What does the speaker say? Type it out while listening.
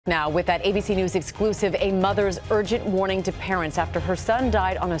Now, with that ABC News exclusive, a mother's urgent warning to parents after her son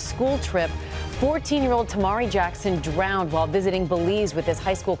died on a school trip. 14-year-old Tomari Jackson drowned while visiting Belize with his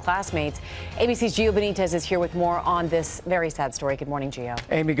high school classmates. ABC's Gio Benitez is here with more on this very sad story. Good morning, Gio.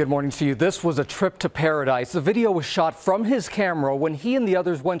 Amy, good morning to you. This was a trip to paradise. The video was shot from his camera when he and the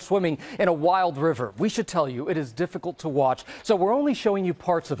others went swimming in a wild river. We should tell you, it is difficult to watch, so we're only showing you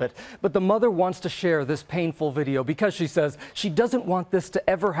parts of it. But the mother wants to share this painful video because she says she doesn't want this to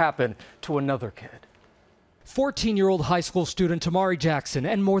ever happen to another kid. 14-year-old high school student Tomari Jackson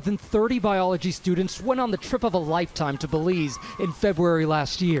and more than 30 biology students went on the trip of a lifetime to Belize in February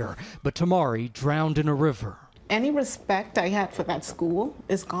last year. But Tomari drowned in a river. Any respect I had for that school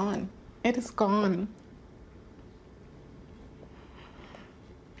is gone. It is gone.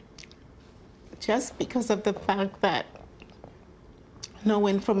 Just because of the fact that no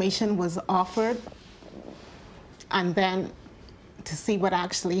information was offered, and then to see what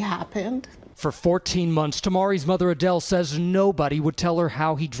actually happened. For 14 months, Tomari's mother Adell says nobody would tell her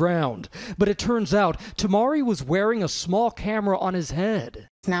how he drowned. But it turns out Tomari was wearing a small camera on his head.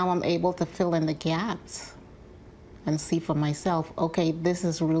 Now I'm able to fill in the gaps and see for myself, okay, this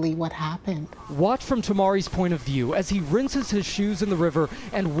is really what happened. Watch from Tomari's point of view as he rinses his shoes in the river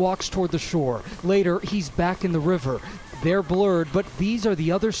and walks toward the shore. Later, he's back in the river. They're blurred, but these are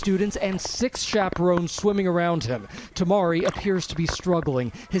the other students and 6 chaperones swimming around him. Tomari appears to be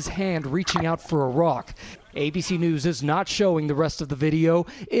struggling, his hand reaching out for a rock. ABC News is not showing the rest of the video.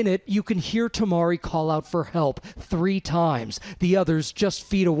 In it, you can hear Tomari call out for help 3 times, the others just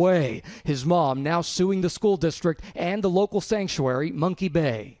feet away. His mom now suing the school district and the local sanctuary, Monkey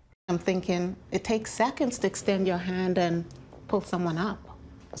Bay. I'm thinking it takes seconds to extend your hand and pull someone up.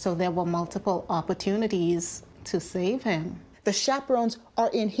 So there were multiple opportunities to save him. The chaperones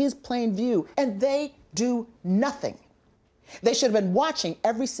are in his plain view, and they do nothing. They should have been watching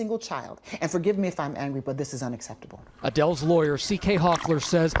every single child. And forgive me if I'm angry, but this is unacceptable. Adell's lawyer, C.K. Hoffler,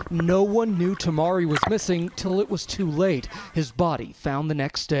 says no one knew Tomari was missing till it was too late. His body found the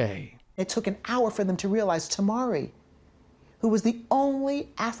next day. It took an hour for them to realize Tomari, who was the only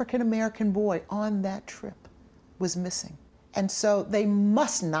African-American boy on that trip, was missing. And so they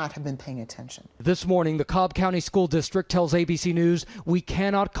must not have been paying attention. This morning, the Cobb County School District tells ABC News we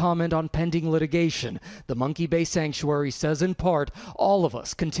cannot comment on pending litigation. The Monkey Bay Sanctuary says in part, all of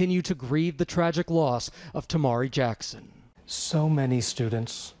us continue to grieve the tragic loss of Tomari Jackson. So many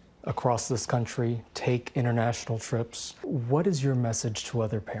students across this country take international trips. What is your message to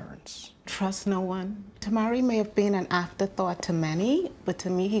other parents? Trust no one. Tomari may have been an afterthought to many, but to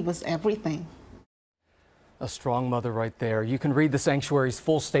me, he was everything. A strong mother right there. You can read the sanctuary's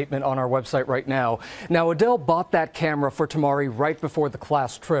full statement on our website right now. Now, Adell bought that camera for Tomari right before the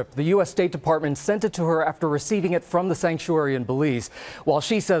class trip. The U.S. State Department sent it to her after receiving it from the sanctuary in Belize. While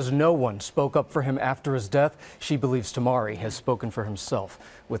she says no one spoke up for him after his death, she believes Tomari has spoken for himself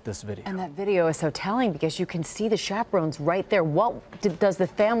with this video. And that video is so telling because you can see the chaperones right there. What does the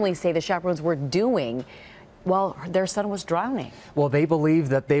family say the chaperones were doing while their son was drowning? Well, they believe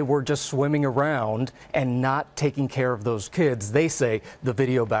that they were just swimming around and not taking care of those kids. They say the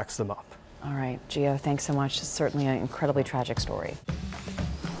video backs them up. All right, Gio, thanks so much. It's certainly an incredibly tragic story.